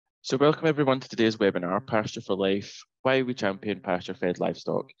So welcome everyone to today's webinar, Pasture for Life, Why We Champion Pasture-Fed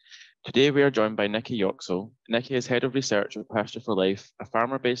Livestock. Today we are joined by Nikki Yoxall. Nikki is Head of Research at Pasture for Life, a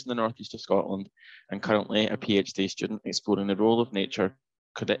farmer based in the northeast of Scotland, and currently a PhD student exploring the role of nature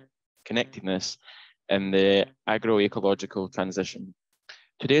connectedness in the agroecological transition.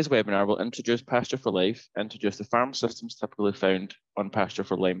 Today's webinar will introduce Pasture for Life, introduce the farm systems typically found on Pasture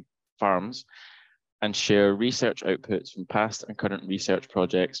for Life farms, and share research outputs from past and current research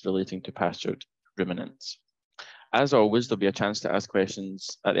projects relating to pastured ruminants. As always, there'll be a chance to ask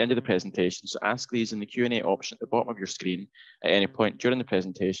questions at the end of the presentation, so ask these in the Q&A option at the bottom of your screen at any point during the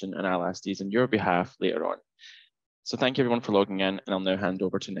presentation, and I'll ask these on your behalf later on. So thank you everyone for logging in, and I'll now hand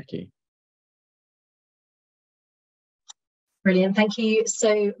over to Nikki. Brilliant, thank you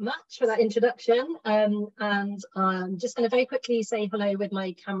so much for that introduction. And I'm just going to very quickly say hello with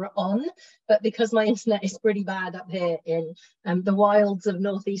my camera on, but because my internet is pretty bad up here in the wilds of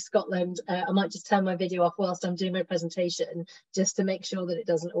northeast Scotland, I might just turn my video off whilst I'm doing my presentation, just to make sure that it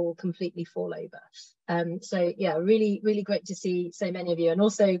doesn't all completely fall over. So yeah, really great to see so many of you, and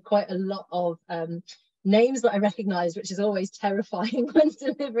also quite a lot of names that I recognise, which is always terrifying when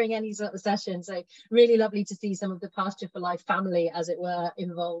delivering any sort of session. So really lovely to see some of the Pasture for Life family, as it were,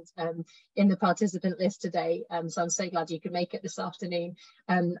 involved in the participant list today. So I'm so glad you could make it this afternoon.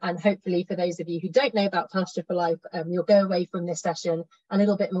 And hopefully for those of you who don't know about Pasture for Life, you'll go away from this session a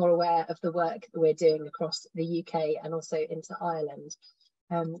little bit more aware of the work that we're doing across the UK and also into Ireland.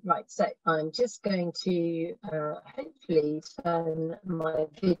 Right, so I'm just going to hopefully turn my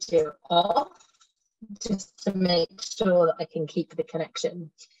video off, just to make sure that I can keep the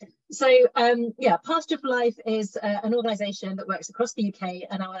connection. So yeah, Pasture for Life is an organisation that works across the UK,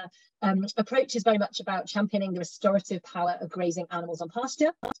 and our approach is very much about championing the restorative power of grazing animals on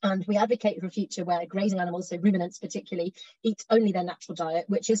pasture. And we advocate for a future where grazing animals, so ruminants particularly, eat only their natural diet,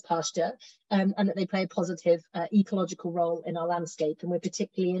 which is pasture, and that they play a positive ecological role in our landscape. And we're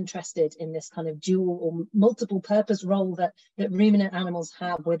particularly interested in this kind of dual or multiple purpose role that ruminant animals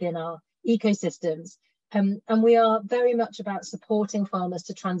have within our ecosystems. And we are very much about supporting farmers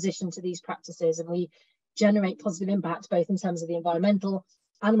to transition to these practices, and we generate positive impact both in terms of the environmental,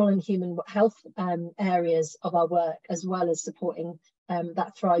 animal and human health areas of our work, as well as supporting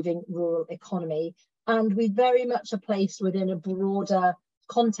that thriving rural economy. And we very much are placed within a broader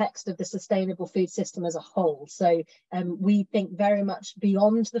context of the sustainable food system as a whole. So we think very much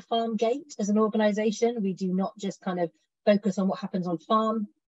beyond the farm gate as an organisation. We do not just kind of focus on what happens on farm,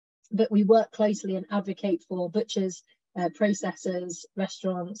 but we work closely and advocate for butchers, processors,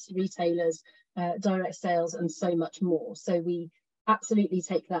 restaurants, retailers, direct sales, and so much more. So we absolutely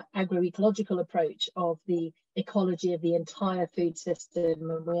take that agroecological approach of the ecology of the entire food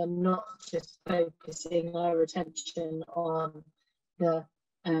system, and we are not just focusing our attention on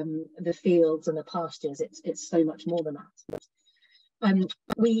the fields and the pastures. It's so much more than that.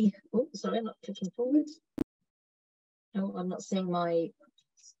 Oh, sorry, I'm not clicking forward. Oh, I'm not seeing my.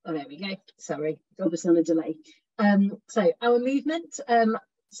 Oh, there we go. Sorry, obviously on a delay. So our movement,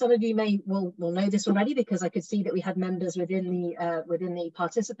 some of you will know this already, because I could see that we had members within the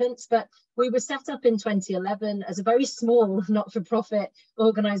participants, but we were set up in 2011 as a very small not-for-profit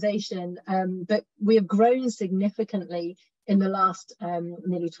organisation, but we have grown significantly in the last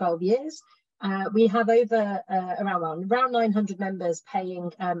nearly 12 years. We have over around 900 members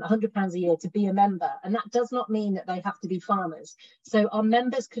paying £100 a year to be a member, and that does not mean that they have to be farmers. So our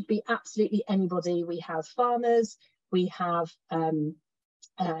members could be absolutely anybody. We have farmers, we have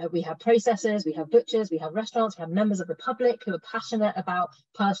processors, we have butchers, we have restaurants, we have members of the public who are passionate about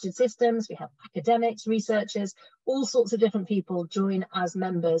pastured systems, we have academics, researchers, all sorts of different people join as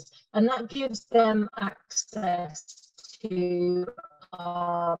members, and that gives them access to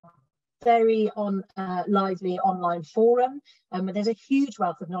our very lively online forum, where there's a huge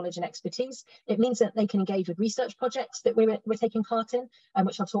wealth of knowledge and expertise. It means that they can engage with research projects that we're taking part in,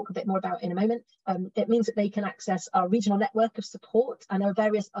 which I'll talk a bit more about in a moment. It means that they can access our regional network of support, and there are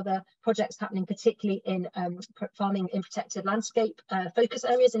various other projects happening, particularly in farming in protected landscape focus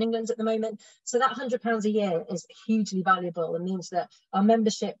areas in England at the moment. So that £100 a year is hugely valuable, and means that our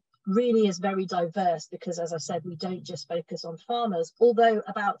membership really is very diverse, because, as I said, we don't just focus on farmers, although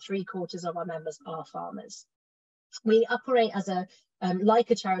about 3/4 of our members are farmers. We operate as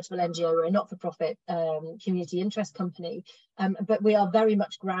like a charitable NGO or a not-for-profit community interest company, but we are very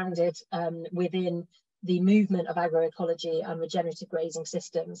much grounded within the movement of agroecology and regenerative grazing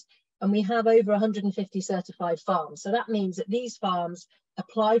systems. And we have over 150 certified farms. So that means that these farms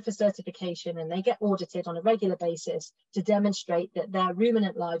apply for certification and they get audited on a regular basis to demonstrate that their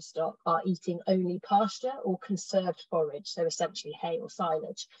ruminant livestock are eating only pasture or conserved forage, so essentially hay or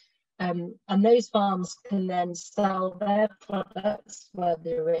silage. And those farms can then sell their products,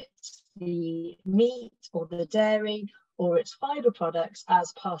 whether it's the meat or the dairy or its fibre products,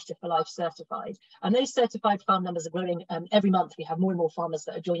 as Pasture for Life certified. And those certified farm numbers are growing every month. We have more and more farmers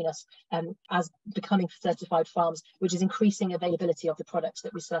that are joining us as becoming certified farms, which is increasing availability of the products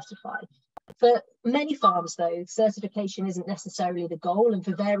that we certify. For many farms, though, certification isn't necessarily the goal, and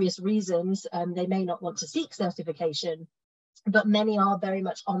for various reasons, they may not want to seek certification. But many are very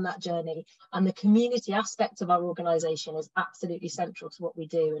much on that journey, and the community aspect of our organisation is absolutely central to what we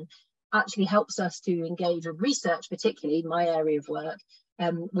do, and actually helps us to engage with research, particularly my area of work,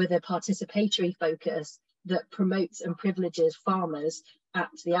 with a participatory focus that promotes and privileges farmers at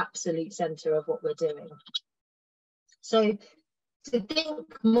the absolute centre of what we're doing. So to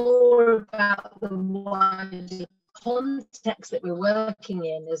think more about the wider context that we're working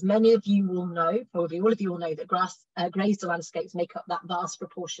in, as many of you will know, probably all of you will know, that grazed landscapes make up that vast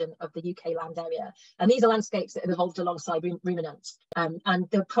proportion of the UK land area. And these are landscapes that have evolved alongside ruminants. And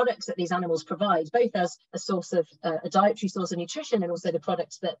the products that these animals provide, both as a source of a dietary source of nutrition, and also the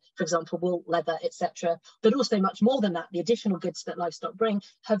products that, for example, wool, leather, etc., but also much more than that, the additional goods that livestock bring,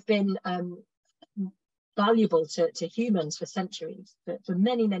 have been valuable to humans for centuries, for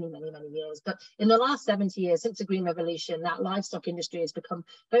many years. But in the last 70 years, since the Green Revolution, that livestock industry has become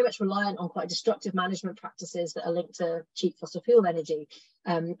very much reliant on quite destructive management practices that are linked to cheap fossil fuel energy,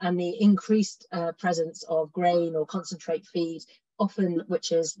 and the increased presence of grain or concentrate feed, often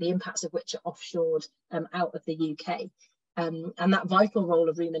which is the impacts of which are offshored out of the UK. And that vital role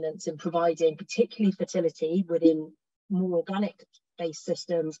of ruminants in providing particularly fertility within more organic based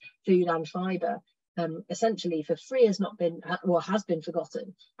systems, food and fibre, essentially for free has not been, or has been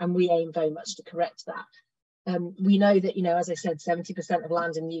forgotten, and we aim very much to correct that. We know that, as I said, 70% of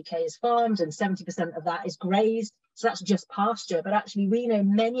land in the UK is farmed and 70% of that is grazed, so that's just pasture, but actually we know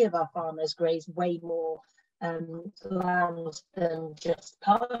many of our farmers graze way more land than just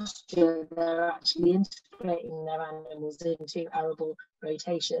pasture. They're actually integrating their animals into arable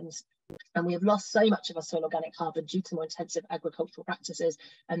rotations. And we have lost so much of our soil organic carbon due to more intensive agricultural practices,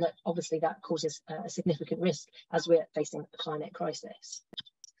 and that obviously that causes a significant risk as we're facing a climate crisis.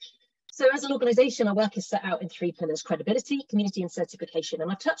 So as an organisation, our work is set out in 3 pillars: credibility, community and certification. And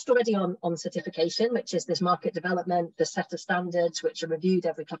I've touched already on certification, which is this market development, the set of standards which are reviewed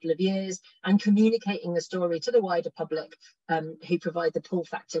every couple of years, and communicating the story to the wider public who provide the pull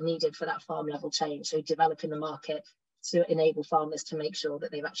factor needed for that farm level change. So developing the market to enable farmers to make sure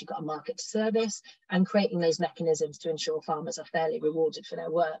that they've actually got a market to service, and creating those mechanisms to ensure farmers are fairly rewarded for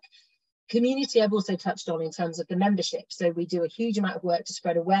their work. Community I've also touched on in terms of the membership. So we do a huge amount of work to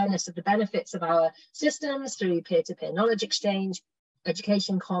spread awareness of the benefits of our systems through peer-to-peer knowledge exchange,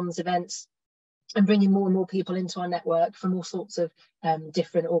 education, comms, events, and bringing more and more people into our network from all sorts of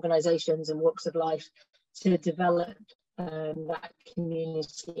different organisations and walks of life to develop that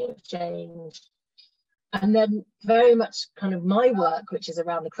community of change. And then very much kind of my work, which is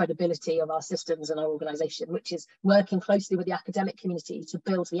around the credibility of our systems and our organisation, which is working closely with the academic community to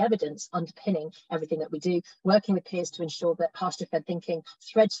build the evidence underpinning everything that we do, working with peers to ensure that pasture-fed thinking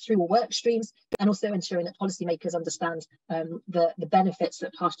threads through all work streams, and also ensuring that policymakers understand the benefits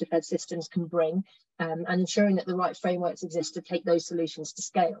that pasture-fed systems can bring, and ensuring that the right frameworks exist to take those solutions to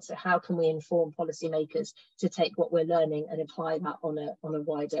scale. So how can we inform policymakers to take what we're learning and apply that on a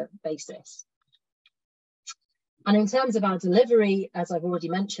wider basis? And in terms of our delivery, as I've already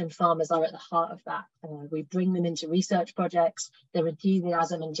mentioned, farmers are at the heart of that. We bring them into research projects. Their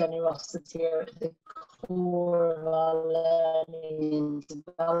enthusiasm and generosity are at the core of our learning and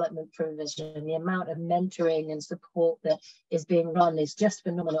development provision. The amount of mentoring and support that is being run is just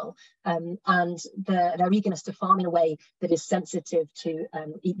phenomenal. And their eagerness to farm in a way that is sensitive to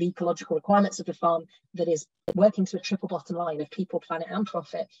the ecological requirements of the farm, that is working to a triple bottom line of people, planet and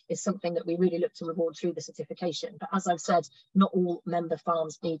profit, is something that we really look to reward through the certification. But as I've said, not all member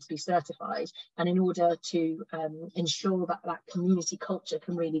farms need to be certified, and in order to ensure that that community culture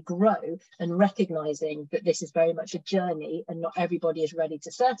can really grow, and recognising that this is very much a journey and not everybody is ready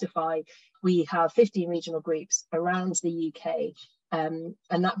to certify, we have 15 regional groups around the UK, and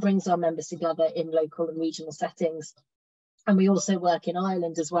that brings our members together in local and regional settings. And we also work in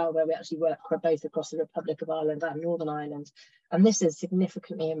Ireland as well, where we actually work both across the Republic of Ireland and Northern Ireland. And this has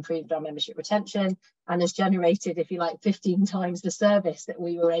significantly improved our membership retention and has generated, if you like, 15 times the service that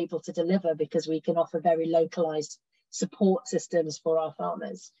we were able to deliver, because we can offer very localised support systems for our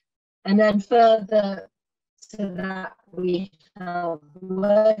farmers. And then further to that, we have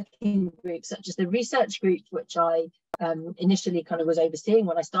working groups such as the research group, which I initially kind of was overseeing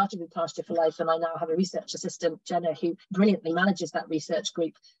when I started with Pasture for Life, and I now have a research assistant, Jenna, who brilliantly manages that research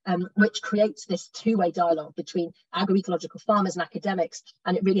group, which creates this two-way dialogue between agroecological farmers and academics,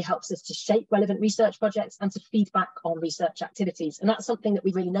 and it really helps us to shape relevant research projects and to feed back on research activities. And that's something that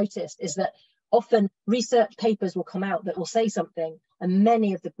we really noticed, is that often research papers will come out that will say something, and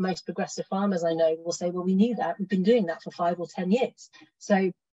many of the most progressive farmers I know will say, well, we knew that, we've been doing that for 5 or 10 years.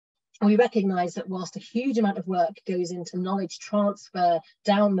 So we recognise that whilst a huge amount of work goes into knowledge transfer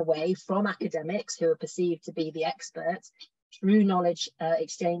down the way from academics who are perceived to be the experts, through knowledge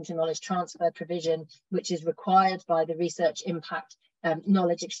exchange and knowledge transfer provision, which is required by the research impact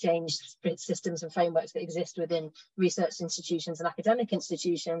knowledge exchange systems and frameworks that exist within research institutions and academic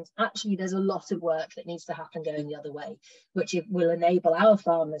institutions, actually there's a lot of work that needs to happen going the other way, which will enable our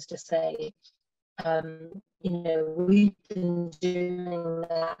farmers to say, you know, we've been doing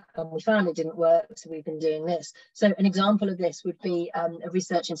that and we found it didn't work, so we've been doing this. So an example of this would be a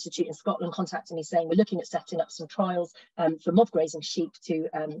research institute in Scotland contacting me saying we're looking at setting up some trials for mob grazing sheep to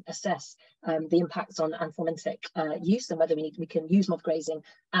assess the impacts on anthelmintic use, and whether we can use mob grazing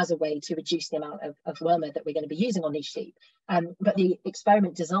as a way to reduce the amount of wormer that we're going to be using on these sheep. But the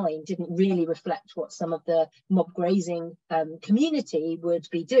experiment design didn't really reflect what some of the mob grazing community would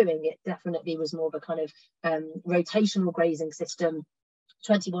be doing. It definitely was more of a kind of rotational grazing system,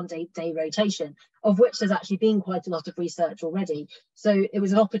 21-day rotation, of which there's actually been quite a lot of research already. So it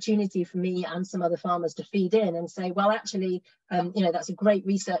was an opportunity for me and some other farmers to feed in and say, well, actually, you know, that's a great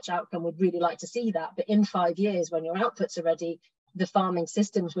research outcome. We'd really like to see that. But in 5 years, when your outputs are ready, the farming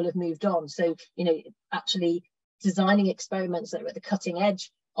systems will have moved on. So, you know, actually designing experiments that are at the cutting edge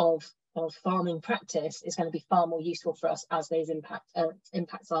of farming practice is going to be far more useful for us as those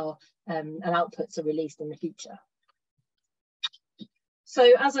impacts are and outputs are released in the future. So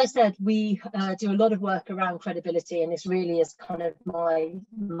as I said, we do a lot of work around credibility, and this really is kind of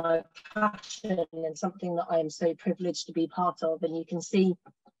my passion and something that I am so privileged to be part of. And you can see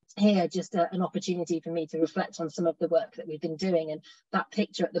here just an opportunity for me to reflect on some of the work that we've been doing, and that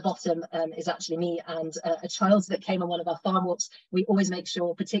picture at the bottom is actually me and a child that came on one of our farm walks. We always make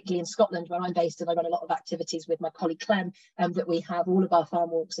sure, particularly in Scotland where I'm based and I run a lot of activities with my colleague Clem, that we have all of our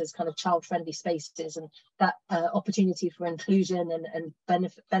farm walks as kind of child-friendly spaces, and that opportunity for inclusion and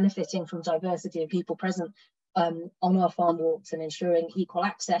benefiting from diversity of people present on our farm walks and ensuring equal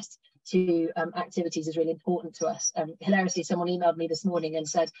access to activities is really important to us. Hilariously, someone emailed me this morning and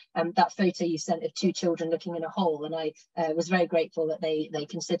said that photo you sent of 2 children looking in a hole, and I was very grateful that they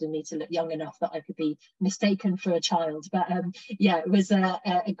considered me to look young enough that I could be mistaken for a child. But yeah, it was a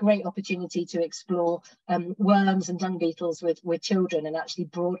great opportunity to explore worms and dung beetles with children, and actually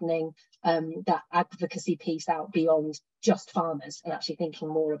broadening that advocacy piece out beyond just farmers and actually thinking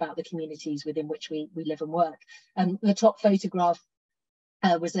more about the communities within which we live and work. The top photograph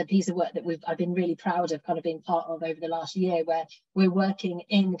was a piece of work that I've been really proud of kind of being part of over the last year, where we're working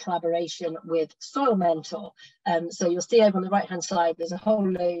in collaboration with Soil Mentor. So you'll see over on the right hand side there's a whole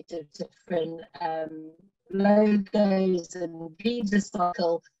load of different logos, and Livestock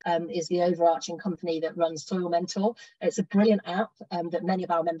is the overarching company that runs Soil Mentor. It's a brilliant app that many of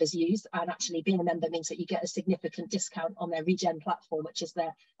our members use, and actually being a member means that you get a significant discount on their regen platform, which is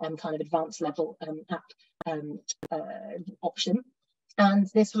their kind of advanced level app option. And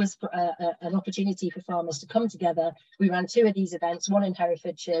this was an opportunity for farmers to come together. We ran 2 of these events, one in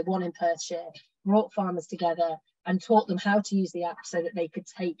Herefordshire, one in Perthshire, brought farmers together and taught them how to use the app so that they could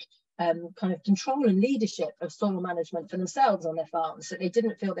take kind of control and leadership of soil management for themselves on their farms. So they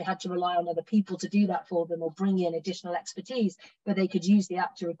didn't feel they had to rely on other people to do that for them or bring in additional expertise, but they could use the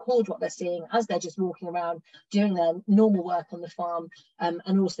app to record what they're seeing as they're just walking around doing their normal work on the farm,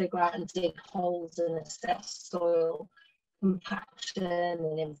 and also go out and dig holes and assess soil compaction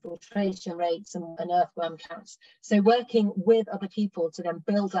and infiltration rates and earthworm counts. So working with other people to then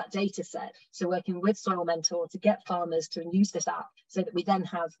build that data set. So working with Soil Mentor to get farmers to use this app so that we then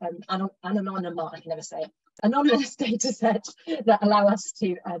have anonymous data sets that allow us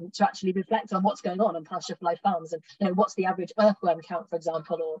to actually reflect on what's going on Pasture for Life farms, and you know, what's the average earthworm count, for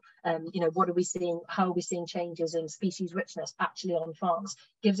example, or you know, what are we seeing, how are we seeing changes in species richness actually on farms.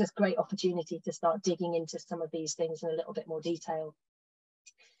 Gives us great opportunity to start digging into some of these things in a little bit more detail.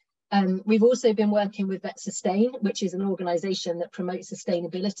 We've also been working with Vet Sustain, which is an organisation that promotes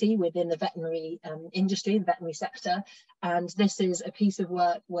sustainability within the veterinary industry, the veterinary sector. And this is a piece of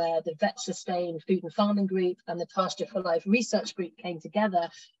work where the Vet Sustain Food and Farming Group and the Pasture for Life Research Group came together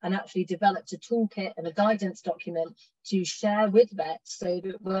and actually developed a toolkit and a guidance document to share with vets, so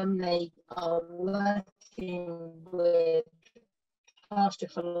that when they are working with Pasture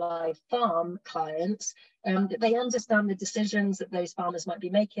for Life farm clients, that they understand the decisions that those farmers might be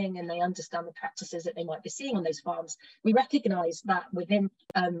making, and they understand the practices that they might be seeing on those farms. We recognise that within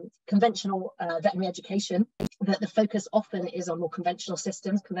conventional veterinary education, that the focus often is on more conventional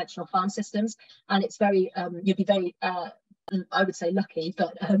systems, conventional farm systems, and it's very, you'd be very, I would say lucky,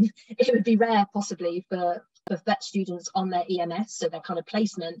 but it would be rare possibly for vet students on their EMS, so their kind of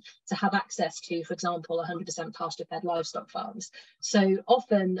placement, to have access to, for example, 100% pasture-fed livestock farms. So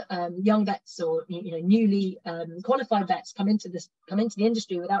often young vets, or newly qualified vets, come into the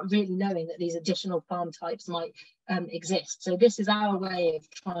industry without really knowing that these additional farm types might exist. So this is our way of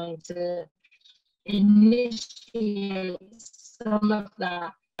trying to initiate some of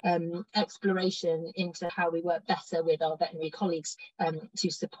that exploration into how we work better with our veterinary colleagues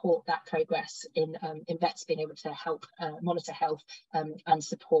to support that progress in vets being able to help monitor health and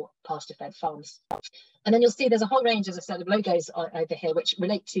support pasture-fed farms. And then you'll see there's a whole range, as I said, of logos over here, which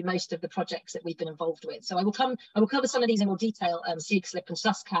relate to most of the projects that we've been involved with. So I will cover some of these in more detail, Sieg, Slip and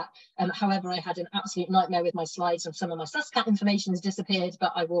Suscat. However, I had an absolute nightmare with my slides, and some of my Suscat information has disappeared,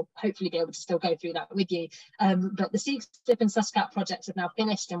 but I will hopefully be able to still go through that with you. But the Sieg, Slip and Suscat projects have now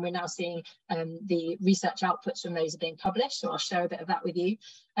finished, and we're now seeing the research outputs from those are being published. So I'll share a bit of that with you.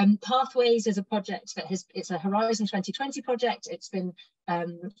 Pathways is a project that it's a Horizon 2020 project. It's been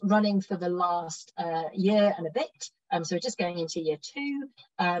running for the last year and a bit. So we're just going into year 2.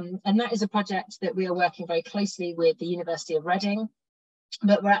 And that is a project that we are working very closely with the University of Reading.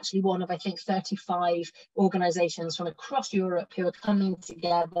 But we're actually one of, I think, 35 organisations from across Europe who are coming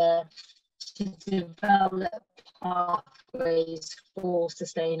together to develop pathways for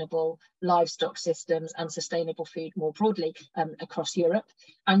sustainable livestock systems and sustainable food more broadly across Europe.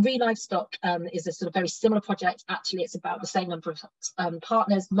 And Livestock is a sort of very similar project. Actually, it's about the same number of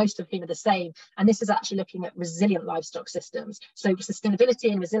partners, most of whom are the same. And this is actually looking at resilient livestock systems. So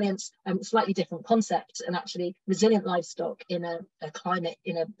sustainability and resilience, slightly different concepts. And actually, resilient livestock in a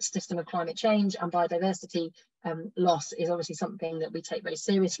system of climate change and biodiversity loss is obviously something that we take very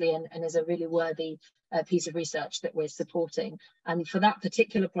seriously, and is a really worthy piece of research that we're supporting. And for that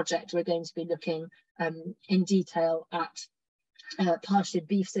particular project, we're going to be looking in detail at pastured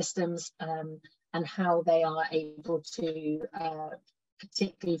beef systems and how they are able to,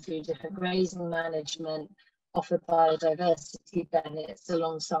 particularly through different grazing management, offer biodiversity benefits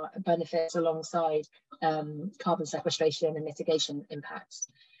alongside carbon sequestration and mitigation impacts.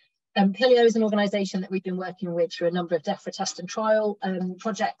 Pilio is an organisation that we've been working with through a number of DEFRA test and trial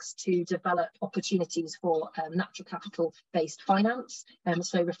projects to develop opportunities for natural capital based finance.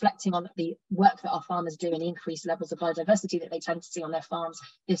 So reflecting on the work that our farmers do and the increased levels of biodiversity that they tend to see on their farms,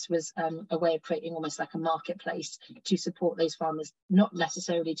 this was a way of creating almost like a marketplace to support those farmers, not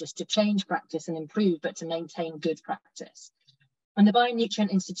necessarily just to change practice and improve, but to maintain good practice. And the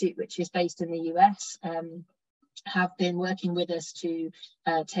Bionutrient Institute, which is based in the US, have been working with us to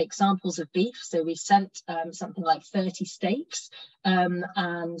take samples of beef. So we sent something like 30 steaks and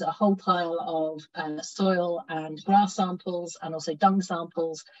a whole pile of soil and grass samples and also dung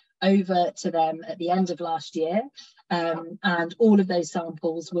samples over to them at the end of last year. And all of those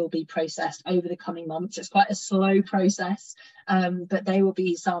samples will be processed over the coming months. It's quite a slow process, but they will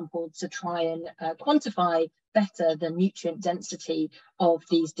be sampled to try and quantify better the nutrient density of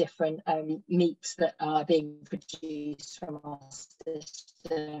these different meats that are being produced from our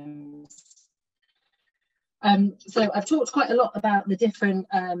systems. So I've talked quite a lot about the different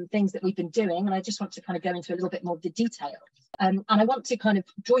things that we've been doing, and I just want to kind of go into a little bit more of the detail. And I want to kind of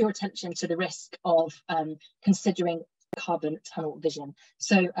draw your attention to the risk of considering carbon tunnel vision.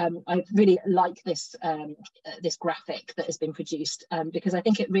 So I really like this this graphic that has been produced because I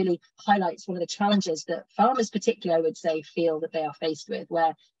think it really highlights one of the challenges that farmers particularly, I would say, feel that they are faced with,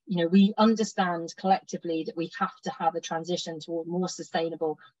 where we understand collectively that we have to have a transition toward more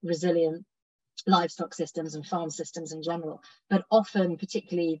sustainable, resilient livestock systems and farm systems in general. But often,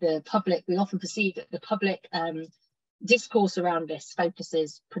 particularly the public, we often perceive that the public discourse around this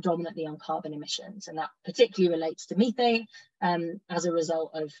focuses predominantly on carbon emissions, and that particularly relates to methane as a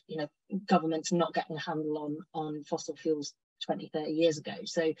result of governments not getting a handle on fossil fuels 20, 30 years ago.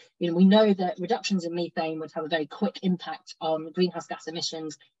 So, we know that reductions in methane would have a very quick impact on greenhouse gas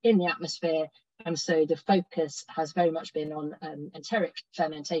emissions in the atmosphere. And so the focus has very much been on enteric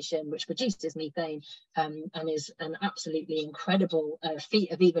fermentation, which produces methane, and is an absolutely incredible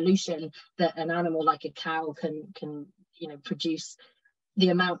feat of evolution, that an animal like a cow can produce the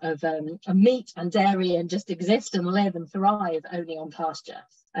amount of meat and dairy and just exist and live and thrive only on pasture.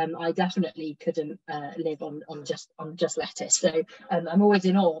 I definitely couldn't live on just lettuce. So I'm always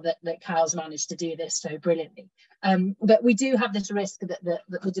in awe that cows manage to do this so brilliantly. But we do have this risk that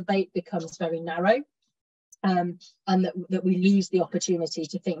the debate becomes very narrow, and that we lose the opportunity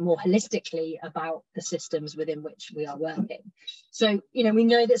to think more holistically about the systems within which we are working. So, we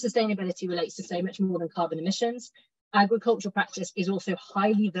know that sustainability relates to so much more than carbon emissions. Agricultural practice is also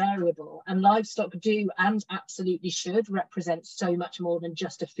highly variable, and livestock do and absolutely should represent so much more than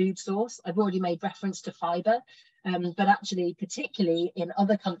just a food source. I've already made reference to fibre, but actually, particularly in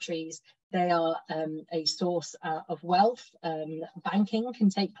other countries, they are a source of wealth. Banking can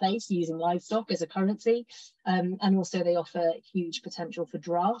take place using livestock as a currency, and also they offer huge potential for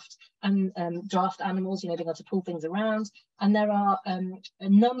draft animals, being able to pull things around. And there are a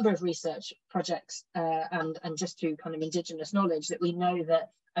number of research projects and just through kind of indigenous knowledge that we know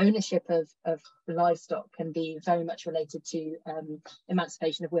that ownership of livestock can be very much related to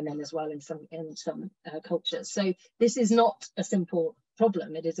emancipation of women as well in some cultures. So this is not a simple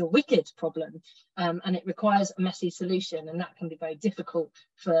problem, it is a wicked problem, and it requires a messy solution, and that can be very difficult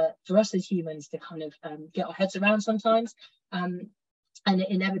for us as humans to kind of get our heads around sometimes. And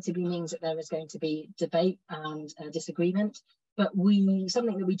it inevitably means that there is going to be debate and disagreement. But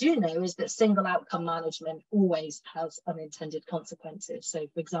something that we do know is that single outcome management always has unintended consequences. So,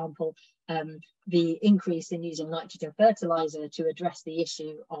 for example, the increase in using nitrogen fertilizer to address the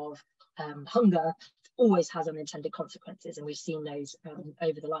issue of hunger always has unintended consequences, and we've seen those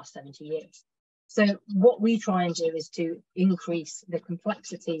over the last 70 years. So what we try and do is to increase the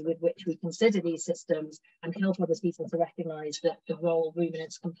complexity with which we consider these systems and help other people to recognise that the role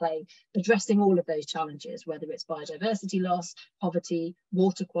ruminants can play addressing all of those challenges, whether it's biodiversity loss, poverty,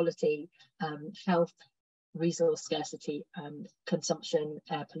 water quality, health, resource scarcity, consumption,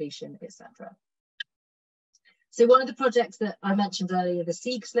 air pollution, etc. So one of the projects that I mentioned earlier, the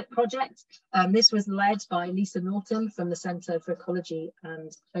Seed Slip project, this was led by Lisa Norton from the Centre for Ecology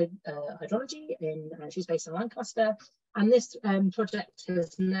and Hydrology. She's based in Lancaster. And this project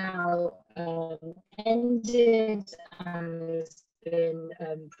has now ended and has been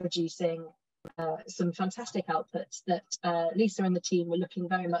producing some fantastic outputs that Lisa and the team were looking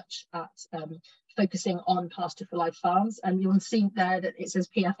very much at focusing on pasture for life farms. And you'll see there that it says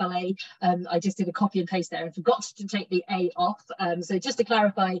PFLA. I just did a copy and paste there and forgot to take the A off. So just to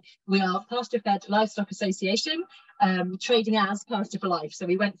clarify, we are Pasture Fed Livestock Association, trading as Pasture for Life. So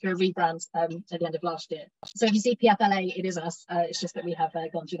we went through a rebrand at the end of last year. So if you see PFLA, it is us. It's just that we have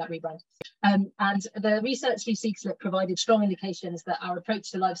gone through that rebrand. And the research through Seed Slip provided strong indications that our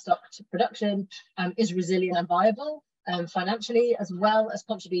approach to livestock production is resilient and viable. Financially, as well as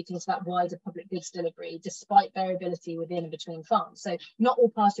contributing to that wider public goods delivery, despite variability within and between farms. So not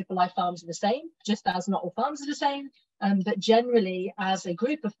all pasture for life farms are the same, just as not all farms are the same, but generally as a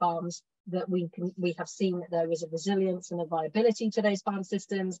group of farms that we have seen that there is a resilience and a viability to those farm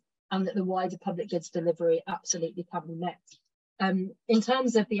systems, and that the wider public goods delivery absolutely can be met. In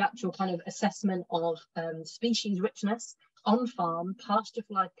terms of the actual kind of assessment of species richness, on farm, pasture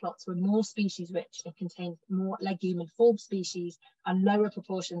for life plots were more species rich and contained more legume and bulb species and lower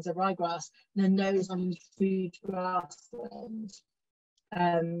proportions of ryegrass than those on food grassland.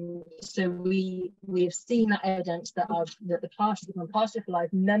 So we have seen that evidence that the pasture for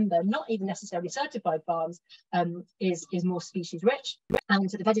life member, not even necessarily certified farms, is more species rich, and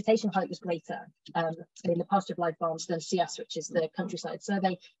the vegetation height was greater in the pasture for life farms than CS, which is the countryside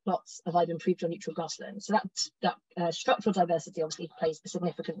survey plots of either improved or neutral grassland. So that structural diversity obviously plays a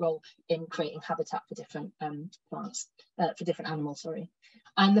significant role in creating habitat for different plants, for different animals. Sorry,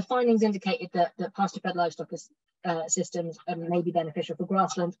 and the findings indicated that pasture fed livestock systems may be beneficial for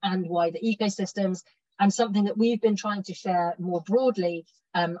grassland and wider ecosystems, and something that we've been trying to share more broadly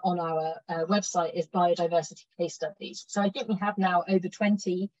on our website is biodiversity case studies. So I think we have now over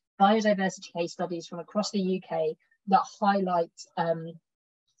 20 biodiversity case studies from across the UK that highlight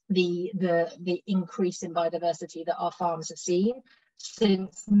the increase in biodiversity that our farms have seen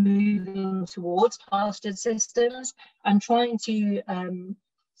since moving towards pastured systems, and trying to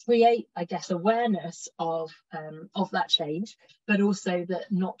create, I guess, awareness of that change, but also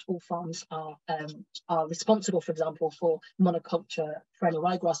that not all farms are responsible, for example, for monoculture perennial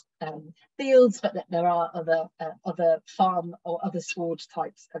ryegrass fields, but that there are other farm or other sward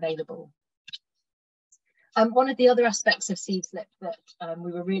types available. One of the other aspects of seed slip that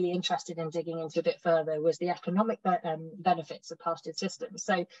we were really interested in digging into a bit further was the economic benefits of pastured systems.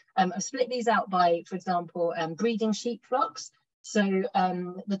 So I've split these out by, for example, breeding sheep flocks. So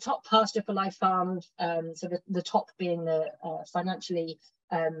the top pasture for life farms, so the top being the financially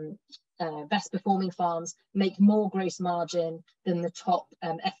best performing farms, make more gross margin than the top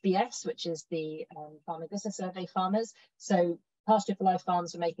FBS, which is the Farming Business Survey farmers. So Pasture for Life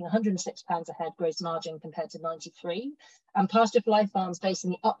farms are making £106 a head gross margin compared to 93. And Pasture for Life farms based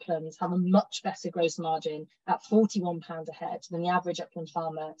in the uplands have a much better gross margin at £41 a head than the average upland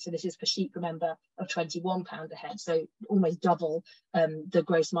farmer. So this is for sheep, remember, of £21 a head. So almost double the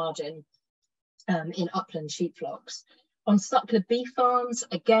gross margin in upland sheep flocks. On suckler beef farms,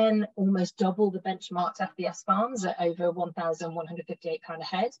 again, almost double the benchmarked FBS farms at over £1,158 a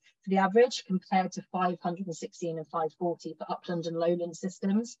head for the average, compared to 516 and 540 for upland and lowland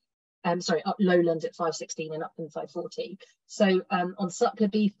systems. Lowland at 516 and upland 540. So on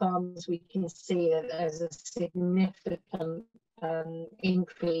suckler beef farms, we can see that there's a significant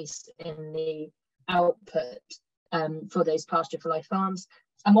increase in the output for those Pasture for Life farms.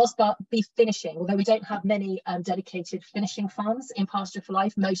 And whilst beef finishing, although we don't have many dedicated finishing farms in Pasture for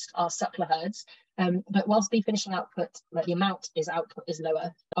Life, most are suckler herds. But whilst beef finishing output, like the amount is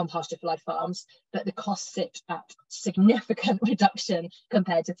lower on Pasture for Life farms, but the costs sit at significant reduction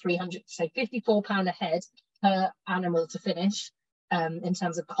compared to 300, so £54 a head per animal to finish in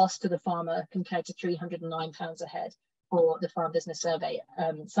terms of cost to the farmer, compared to £309 a head for the Farm Business Survey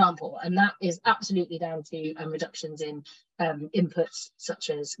sample. And that is absolutely down to reductions in inputs such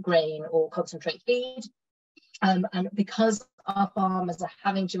as grain or concentrate feed. And because our farmers are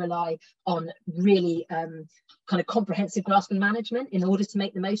having to rely on really kind of comprehensive grassland management in order to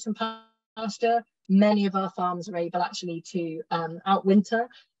make the most from pasture, many of our farms are able actually to outwinter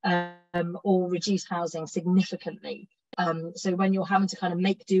or reduce housing significantly. So when you're having to kind of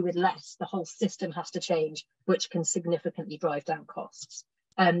make do with less, the whole system has to change, which can significantly drive down costs.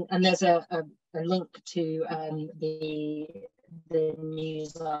 And there's a link to the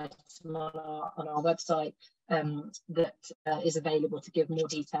news item on our website that is available to give more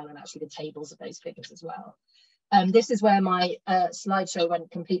detail and actually the tables of those figures as well. This is where my slideshow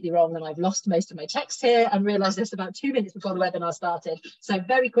went completely wrong, and I've lost most of my text here and realised this about 2 minutes before the webinar started. So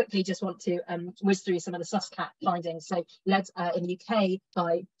very quickly, just want to whiz through some of the SUSCAT findings. So led in the UK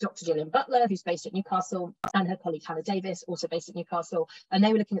by Dr. Gillian Butler, who's based at Newcastle, and her colleague Hannah Davis, also based at Newcastle. And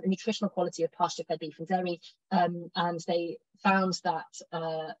they were looking at the nutritional quality of pasture-fed beef and dairy, and they found that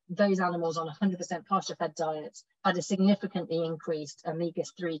those animals on 100% pasture-fed diets had a significantly increased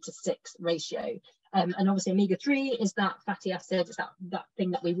omega-3 to 6 ratio. And obviously omega-3 is that fatty acid, it's that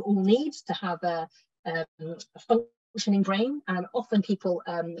thing that we all need to have a functioning brain. And often people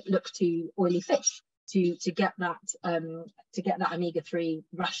look to oily fish to get that omega-3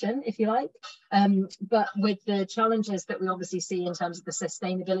 ration, if you like. But with the challenges that we obviously see in terms of the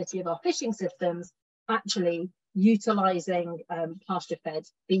sustainability of our fishing systems, actually utilising pasture-fed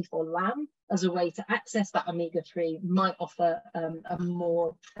beef or lamb as a way to access that omega-3 might offer a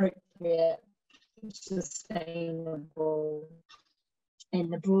more appropriate, sustainable, in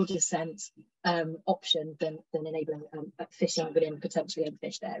the broader sense, option than enabling fishing within potentially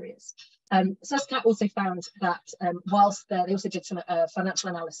unfished areas. SUSCAT also found that whilst they also did some financial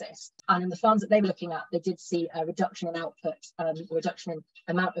analysis, and in the farms that they were looking at, they did see a reduction in output, a reduction in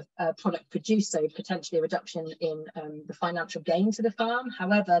amount of product produced, so potentially a reduction in the financial gain to the farm.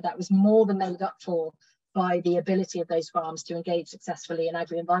 However, that was more than made up for by the ability of those farms to engage successfully in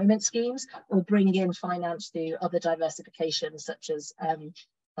agri-environment schemes or bring in finance through other diversifications, such as kind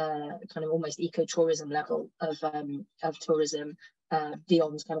of almost eco-tourism level of tourism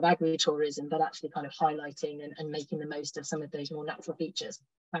beyond kind of agri-tourism, but actually kind of highlighting and making the most of some of those more natural features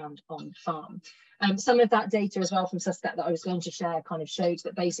found on farm. Some of that data as well from SUSCAT that I was going to share kind of showed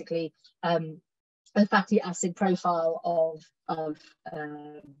that basically a fatty acid profile of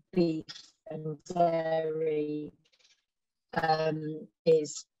beef and dairy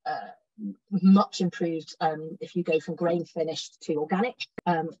is much improved if you go from grain finished to organic.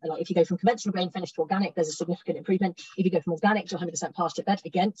 Like if you go from conventional grain finished to organic, there's a significant improvement. If you go from organic to 100% pasture fed,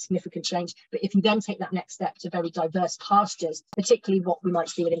 again, significant change. But if you then take that next step to very diverse pastures, particularly what we might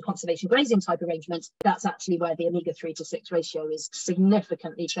see within conservation grazing type arrangements, that's actually where the omega-3 to 6 ratio is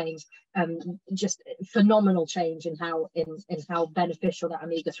significantly changed. Just phenomenal change in how beneficial that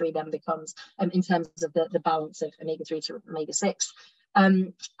omega-3 then becomes in terms of the balance of omega-3 to omega-6.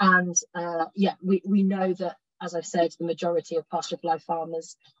 Yeah, we know that, as I've said, the majority of pasture-for-life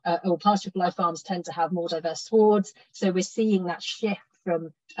farmers or pasture-for-life farms tend to have more diverse swards. So we're seeing that shift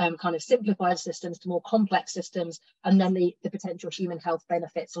from kind of simplified systems to more complex systems, and then the potential human health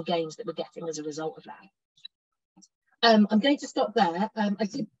benefits or gains that we're getting as a result of that. I'm going to stop there. I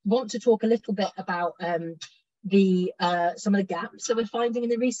did want to talk a little bit about some of the gaps that we're finding in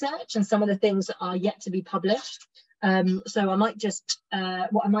the research and some of the things that are yet to be published. So I might just,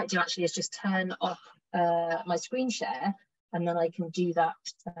 what I might do actually is just turn off my screen share, and then I can do that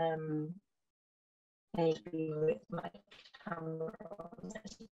maybe with my camera on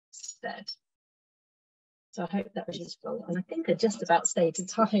instead. So I hope that was useful, and I think I just about stayed to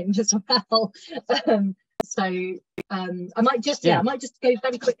time as well. So I might just I might just go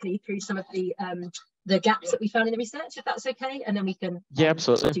very quickly through some of the gaps that we found in the research, if that's okay, and then we can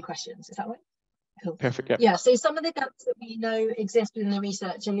absolutely do questions. Is that right? Cool. Perfect. Yeah, so some of the gaps that we know exist within the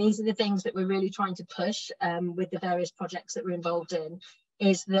research, and these are the things that we're really trying to push with the various projects that we're involved in,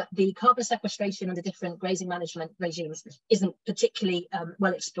 is that the carbon sequestration under different grazing management regimes isn't particularly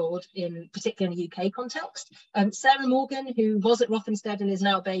well explored, particularly in the UK context. Sarah Morgan, who was at Rothamsted and is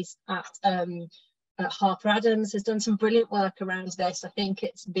now based at Harper Adams, has done some brilliant work around this. I think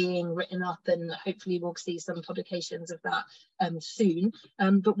it's being written up, and hopefully we'll see some publications of that soon.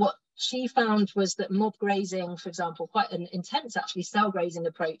 But what she found was that mob grazing, for example, quite an intense actually cell grazing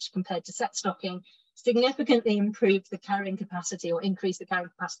approach compared to set stocking, significantly improved the carrying capacity or increased the carrying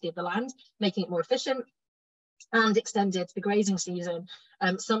capacity of the land, making it more efficient, and extended the grazing season.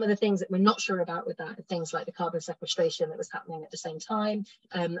 Some of the things that we're not sure about with that are things like the carbon sequestration that was happening at the same time.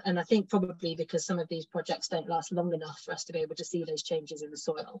 And I think probably because some of these projects don't last long enough for us to be able to see those changes in the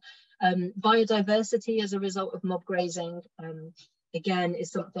soil. Biodiversity as a result of mob grazing, again, is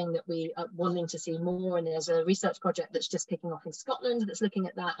something that we are wanting to see more, and there's a research project that's just kicking off in Scotland that's looking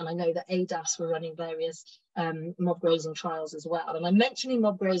at that, and I know that ADAS were running various mob grazing trials as well. And I'm mentioning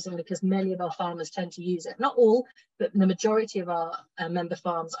mob grazing because many of our farmers tend to use it, not all, but the majority of our member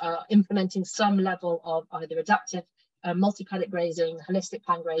farms are implementing some level of either adaptive multi-paddock grazing, holistic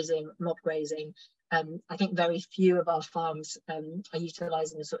plan grazing, mob grazing. I think very few of our farms are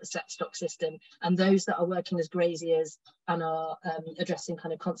utilising a sort of set stock system, and those that are working as graziers and are addressing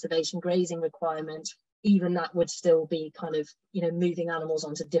kind of conservation grazing requirements, even that would still be kind of, you know, moving animals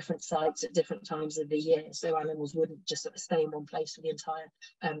onto different sites at different times of the year. So animals wouldn't just sort of stay in one place for the entire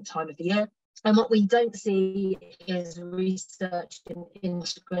time of the year. And what we don't see is research in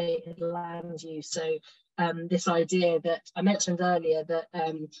integrated land use. So this idea that I mentioned earlier that,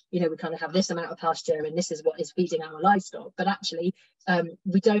 you know, we kind of have this amount of pasture and this is what is feeding our livestock, but actually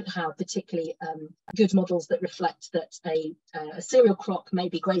we don't have particularly good models that reflect that a cereal crop may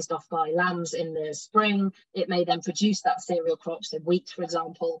be grazed off by lambs in the spring. It may then produce that cereal crop, so wheat, for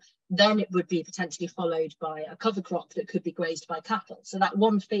example. Then it would be potentially followed by a cover crop that could be grazed by cattle. So that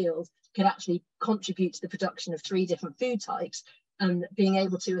one field could actually contribute to the production of 3 different food types, and being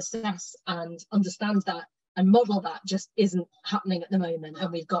able to assess and understand that and model that just isn't happening at the moment.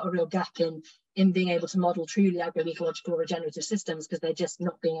 And we've got a real gap in being able to model truly agroecological or regenerative systems, because they're just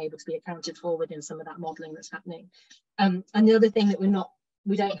not being able to be accounted for within some of that modelling that's happening. And the other thing that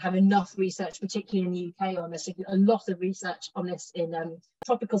we don't have enough research, particularly in the UK, on this. A lot of research on this in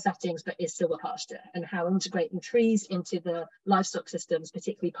tropical settings, but is silver pasture, and how integrating trees into the livestock systems,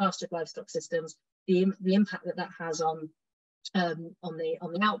 particularly pastured livestock systems, the impact that has on the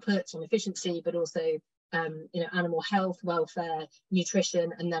outputs, on efficiency, but also you know, animal health, welfare,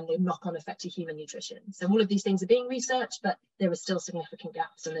 nutrition, and then the knock-on effect to human nutrition. So all of these things are being researched, but there are still significant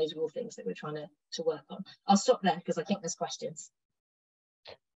gaps, and those are all things that we're trying to work on. I'll stop there because I think there's questions.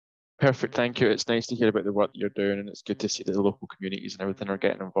 Perfect, thank you. It's nice to hear about the work that you're doing, and it's good to see that the local communities and everything are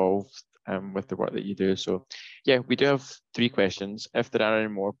getting involved with the work that you do. So yeah, we do have 3 questions. If there are any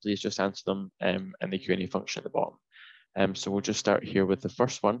more, please just answer them in the Q&A function at the bottom. So we'll just start here with the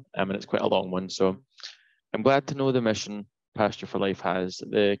first one, and it's quite a long one. So I'm glad to know the mission Pasture for Life has.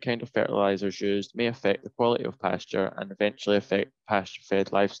 The kind of fertilizers used may affect the quality of pasture and eventually affect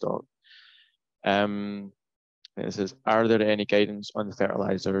pasture-fed livestock. It says, are there any guidance on the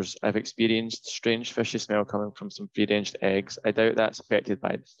fertilizers? I've experienced strange fishy smell coming from some free-range eggs. I doubt that's affected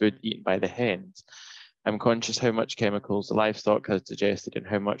by the food eaten by the hens. I'm conscious how much chemicals the livestock has digested and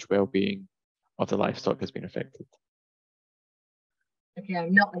how much well-being of the livestock has been affected. Okay,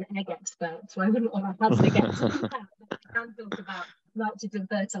 I'm not an egg expert, so I wouldn't want to hazard a guess. But I can talk about nitrogen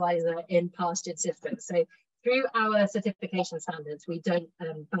fertilizer in pastured systems. So through our certification standards, we don't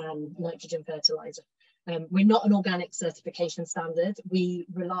ban nitrogen fertilizer. We're not an organic certification standard. We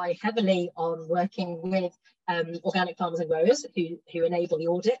rely heavily on working with organic farmers and growers who enable the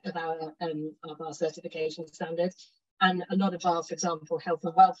audit of our certification standards. And a lot of our, for example, health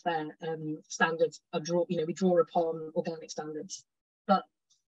and welfare standards are we draw upon organic standards. But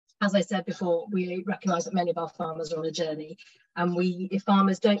as I said before, we recognise that many of our farmers are on a journey, and if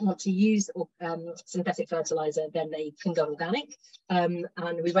farmers don't want to use synthetic fertiliser, then they can go organic. And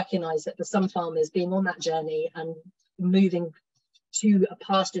we recognise that for some farmers, being on that journey and moving to a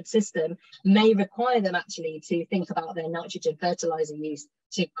pastured system may require them actually to think about their nitrogen fertiliser use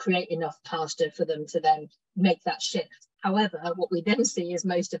to create enough pasture for them to then make that shift. However, what we then see is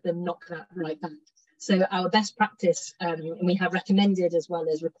most of them knock that right back. So our best practice, we have recommended as well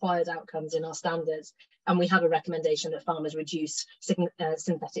as required outcomes in our standards, and we have a recommendation that farmers reduce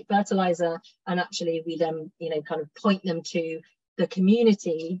synthetic fertiliser, and actually we then kind of point them to the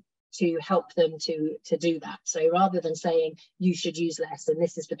community to help them to do that. So rather than saying you should use less and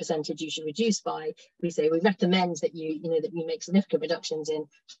this is the percentage you should reduce by, we say we recommend that you make significant reductions in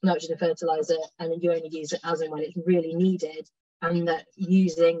nitrogen fertiliser, and you only use it as and when it's really needed. And that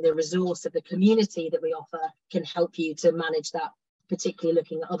using the resource of the community that we offer can help you to manage that, particularly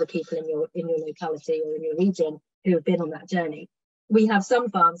looking at other people in your locality or in your region who have been on that journey. We have some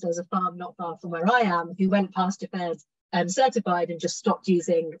farms, there's a farm not far from where I am, who went pasture fed certified and just stopped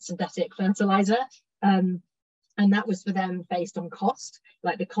using synthetic fertilizer. And that was for them based on cost.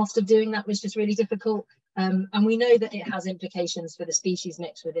 Like the cost of doing that was just really difficult. And we know that it has implications for the species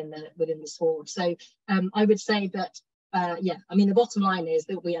mix within the sward. So I would say that the bottom line is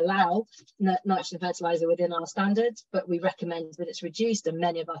that we allow nitrogen fertilizer within our standards, but we recommend that it's reduced, and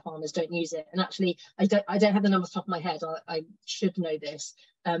many of our farmers don't use it. And actually, I don't have the numbers off the top of my head. I should know this,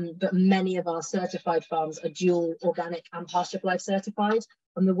 but many of our certified farms are dual organic and pasture for life certified,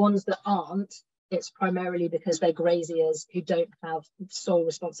 and the ones that aren't, it's primarily because they're graziers who don't have sole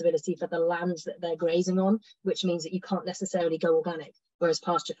responsibility for the lands that they're grazing on, which means that you can't necessarily go organic, whereas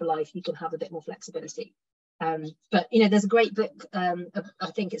pasture for life, you can have a bit more flexibility. But there's a great book,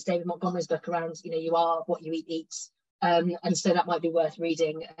 I think it's David Montgomery's book around, you are what you eat eats. And so that might be worth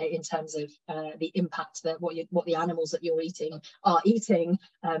reading in terms of the impact that what the animals that you're eating are eating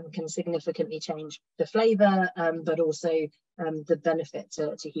can significantly change the flavour, but also the benefit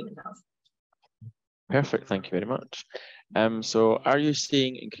to human health. Perfect, thank you very much. So are you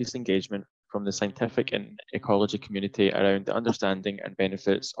seeing increased engagement from the scientific and ecology community around the understanding and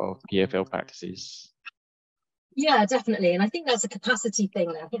benefits of PFL practices? Yeah, definitely. And I think that's a capacity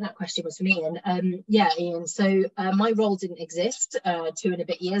thing. I think that question was for me. And Ian, so my role didn't exist 2 and a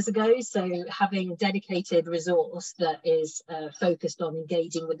bit years ago. So having dedicated resource that is focused on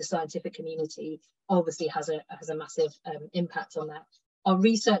engaging with the scientific community obviously has a massive impact on that. Our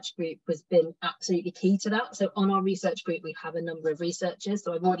research group has been absolutely key to that. So on our research group, we have a number of researchers.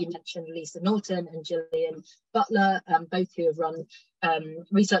 So I've already mentioned Lisa Norton and Gillian Butler, both who have run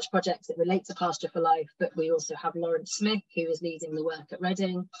research projects that relate to Pasture for Life, but we also have Lawrence Smith, who is leading the work at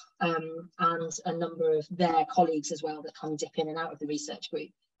Reading, and a number of their colleagues as well that come dip in and out of the research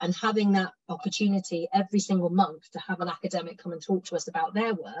group. And having that opportunity every single month to have an academic come and talk to us about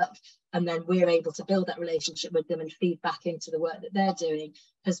their work, and then we're able to build that relationship with them and feed back into the work that they're doing,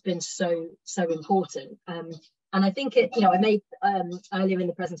 has been so important. And I think I made earlier in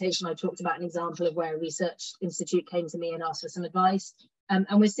the presentation, I talked about an example of where a research institute came to me and asked for some advice. And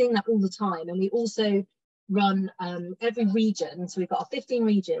we're seeing that all the time. And we also run every region. So we've got our 15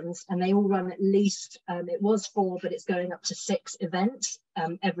 regions, and they all run at least, it was 4, but it's going up to 6 events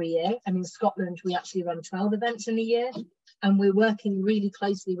every year. And in Scotland, we actually run 12 events in a year. And we're working really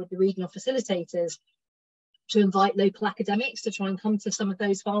closely with the regional facilitators to invite local academics to try and come to some of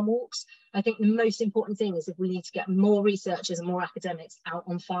those farm walks. I think the most important thing is if we need to get more researchers and more academics out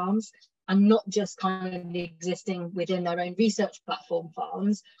on farms, and not just kind of existing within their own research platform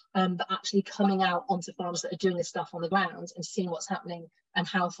farms, but actually coming out onto farms that are doing this stuff on the ground and seeing what's happening and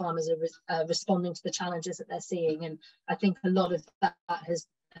how farmers are responding to the challenges that they're seeing. And I think a lot of that has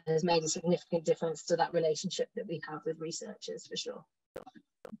made a significant difference to that relationship that we have with researchers, for sure.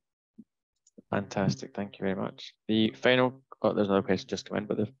 Fantastic, thank you very much. The final, there's another question just come in,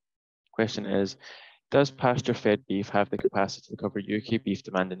 but the question is, Does pasture-fed beef have the capacity to cover UK beef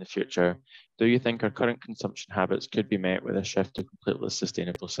demand in the future? Do you think our current consumption habits could be met with a shift to completely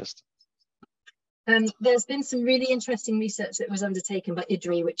sustainable systems? There's been some really interesting research that was undertaken by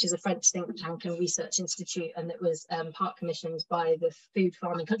IDRI, which is a French think tank and research institute, and that was part commissioned by the Food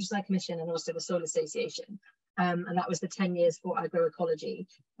Farming Countryside Commission and also the Soil Association. And that was the 10 years for agroecology.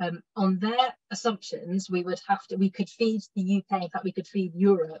 On their assumptions, we could feed the UK, in fact, we could feed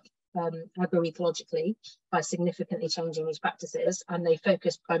Europe agroecologically by significantly changing these practices, and they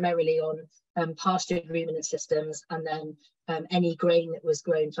focused primarily on pastured ruminant systems, and then any grain that was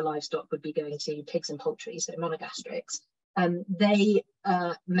grown for livestock would be going to pigs and poultry, so monogastrics. They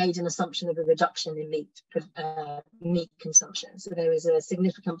made an assumption of a reduction in meat consumption. So there was a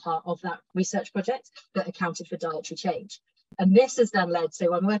significant part of that research project that accounted for dietary change. And this has then led,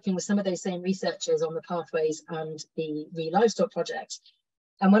 so I'm working with some of those same researchers on the pathways and the livestock projects.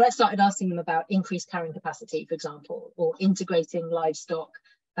 And when I started asking them about increased carrying capacity, for example, or integrating livestock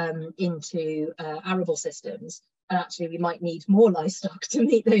into arable systems, and actually we might need more livestock to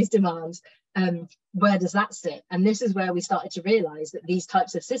meet those demands, where does that sit? And this is where we started to realize that these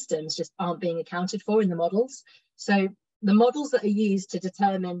types of systems just aren't being accounted for in the models. So the models that are used to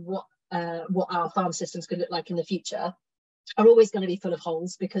determine what our farm systems could look like in the future are always going to be full of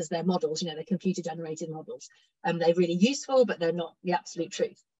holes, because they're models, they're computer generated models, and they're really useful, but they're not the absolute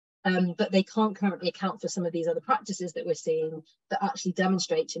truth. But they can't currently account for some of these other practices that we're seeing that actually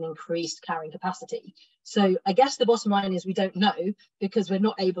demonstrate an increased carrying capacity. So I guess the bottom line is we don't know, because we're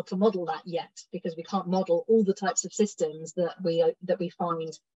not able to model that yet, because we can't model all the types of systems that we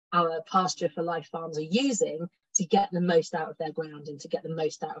find our pasture for life farms are using to get the most out of their ground and to get the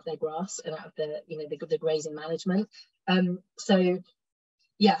most out of their grass and out of the grazing management. So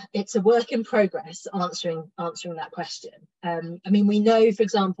yeah, it's a work in progress answering that question. I mean, we know, for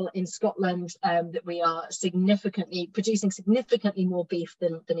example, in Scotland that we are producing significantly more beef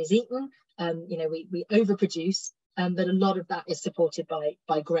than is eaten. We overproduce, but a lot of that is supported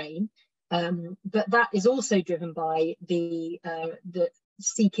by grain. But that is also driven by the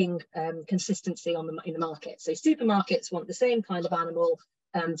seeking consistency in the market. So supermarkets want the same kind of animal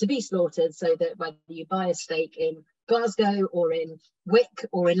to be slaughtered, so that whether you buy a steak in Glasgow or in Wick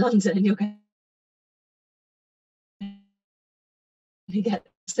or in London, you're going to get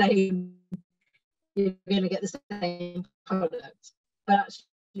the same product. But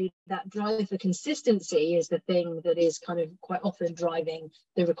actually that drive for consistency is the thing that is kind of quite often driving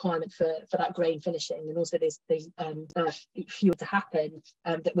the requirement for that grain finishing, and also there's fuel to happen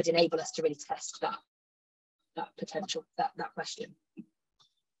that would enable us to really test that potential, that question.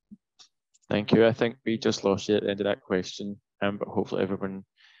 Thank you. I think we just lost you at the end of that question, but hopefully everyone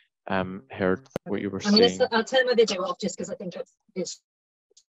heard what you were saying. I'll turn my video off just because I think it's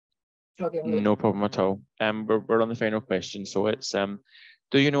struggling. No problem at all. We're on the final question. So it's,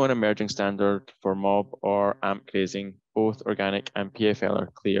 do you know an emerging standard for mob or AMP grazing? Both organic and PFL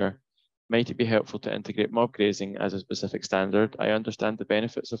are clear. Might it be helpful to integrate mob grazing as a specific standard? I understand the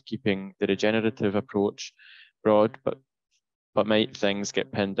benefits of keeping the regenerative approach broad, but might things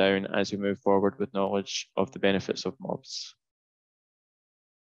get pinned down as we move forward with knowledge of the benefits of mobs?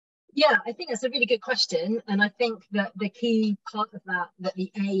 Yeah, I think that's a really good question. And I think that the key part of that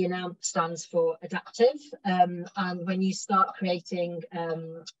the A in AMP stands for adaptive. And when you start creating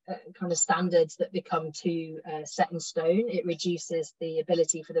kind of standards that become too set in stone, it reduces the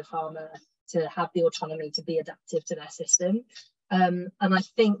ability for the farmer to have the autonomy to be adaptive to their system. And I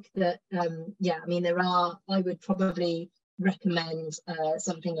think that, I would probably recommend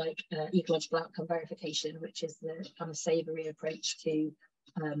something like ecological outcome verification, which is the kind of savoury approach to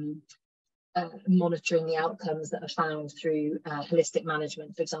monitoring the outcomes that are found through holistic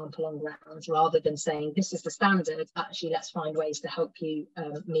management, for example, on grounds, rather than saying this is the standard. Actually, let's find ways to help you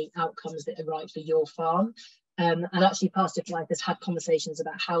meet outcomes that are right for your farm. And actually, Pasture for Life has had conversations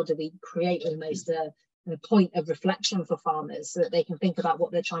about how do we create almost a point of reflection for farmers so that they can think about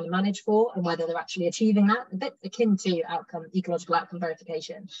what they're trying to manage for and whether they're actually achieving that, a bit akin to ecological outcome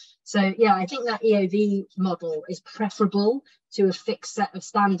verification. So yeah, I think that EOV model is preferable to a fixed set of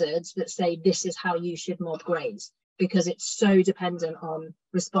standards that say this is how you should mob graze, because it's so dependent on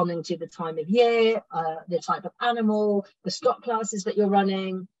responding to the time of year, the type of animal, the stock classes that you're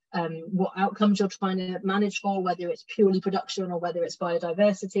running, what outcomes you're trying to manage for, whether it's purely production or whether it's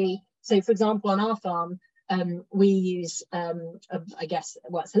biodiversity. So for example, on our farm, we use, it's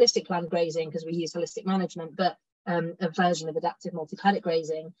holistic planned grazing because we use holistic management, but a version of adaptive multi-paddock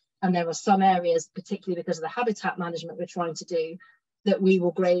grazing. And there are some areas, particularly because of the habitat management we're trying to do, that we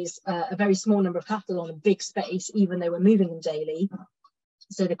will graze a very small number of cattle on a big space, even though we're moving them daily,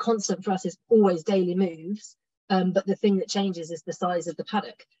 So the constant for us is always daily moves, but the thing that changes is the size of the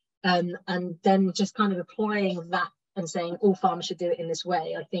paddock. And then just kind of applying that and saying all farmers should do it in this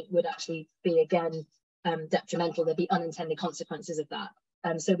way, I think would actually be, again, detrimental. There'd be unintended consequences of that.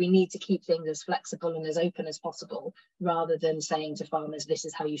 So we need to keep things as flexible and as open as possible, rather than saying to farmers, this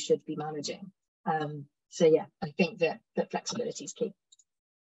is how you should be managing. So yeah, I think that flexibility is key.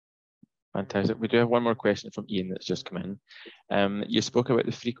 Fantastic. We do have one more question from Ian that's just come in. You spoke about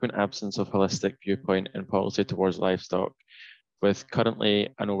the frequent absence of holistic viewpoint and policy towards livestock, with currently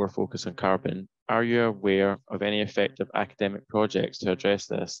an overfocus on carbon. Are you aware of any effective academic projects to address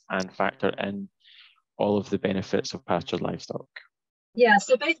this and factor in all of the benefits of pastured livestock? Yeah,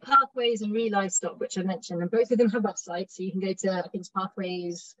 so both Pathways and Livestock, which I mentioned, and both of them have websites. So you can go to, I think it's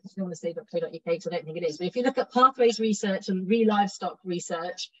Pathways, I don't want to say .co.uk, because I don't think it is, but if you look at Pathways research and Livestock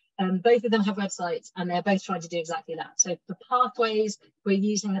research, both of them have websites, and they're both trying to do exactly that. So for Pathways, we're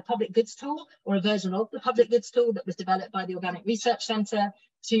using the public goods tool, or a version of the public goods tool that was developed by the Organic Research Centre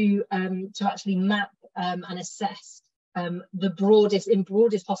to actually map and assess in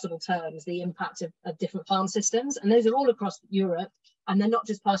broadest possible terms the impact of different farm systems. And those are all across Europe. And they're not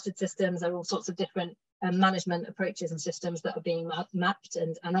just pastured systems, there are all sorts of different management approaches and systems that are being mapped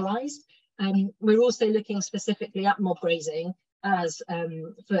and analysed. We're also looking specifically at mob grazing as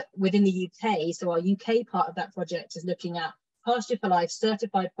within the UK. So our UK part of that project is looking at Pasture for Life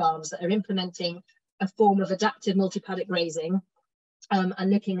certified farms that are implementing a form of adaptive multi-paddock grazing, and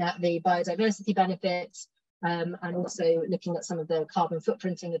looking at the biodiversity benefits, and also looking at some of the carbon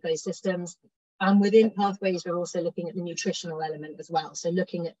footprinting of those systems. And within Pathways, we're also looking at the nutritional element as well. So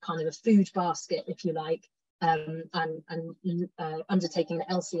looking at kind of a food basket, if you like, and undertaking the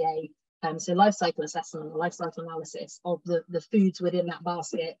LCA, so life cycle assessment, life cycle analysis of the foods within that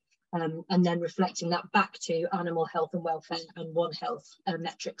basket, and then reflecting that back to animal health and welfare and One Health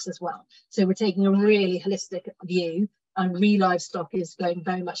metrics as well. So we're taking a really holistic view, and Livestock is going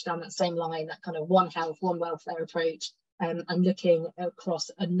very much down that same line, that kind of One Health, One Welfare approach. And looking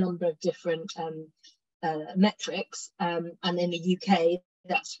across a number of different metrics, and in the UK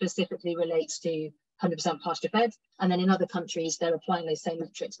that specifically relates to 100% pasture fed, and then in other countries they're applying those same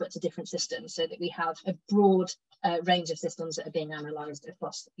metrics but to different systems, so that we have a broad range of systems that are being analysed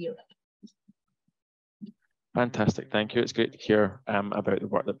across Europe. Fantastic, thank you. It's great to hear about the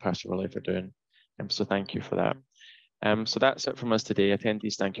work that Pasture for Life are doing, so thank you for that. So that's it from us today.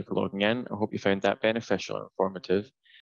 Attendees, thank you for logging in. I hope you found that beneficial and informative.